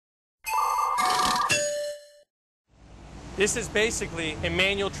This is basically a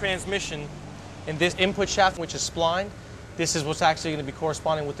manual transmission, and this input shaft, which is splined, this is what's actually going to be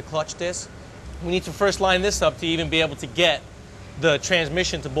corresponding with the clutch disc. We need to first line this up to even be able to get the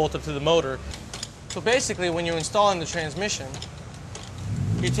transmission to bolt up to the motor. So basically, when you're installing the transmission,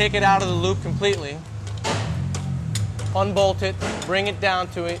 you take it out of the loop completely, unbolt it, bring it down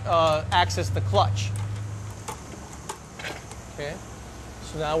to access the clutch. Okay,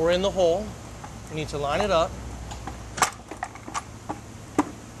 so now we're in the hole. We need to line it up,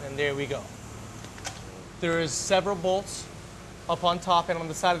 and there we go. There is several bolts up on top and on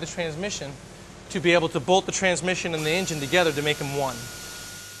the side of the transmission to be able to bolt the transmission and the engine together to make them one.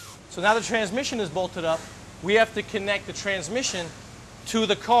 So now the transmission is bolted up, we have to connect the transmission to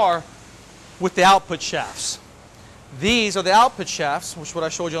the car with the output shafts. These are the output shafts, which is what I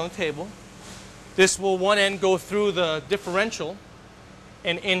showed you on the table. This will one end go through the differential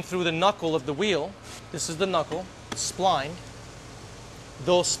and in through the knuckle of the wheel. This is the knuckle, spline.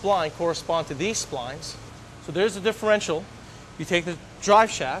 Those spline correspond to these splines. So there's the differential. You take the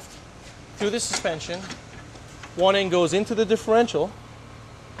drive shaft through the suspension. One end goes into the differential,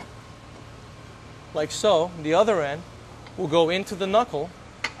 like so. The other end will go into the knuckle.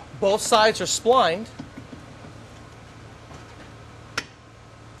 Both sides are splined.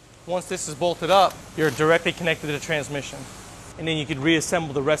 Once this is bolted up, you're directly connected to the transmission. And then you can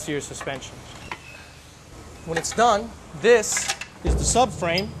reassemble the rest of your suspension. When it's done, this is the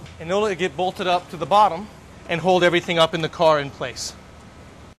subframe, and it'll get bolted up to the bottom and hold everything up in the car in place.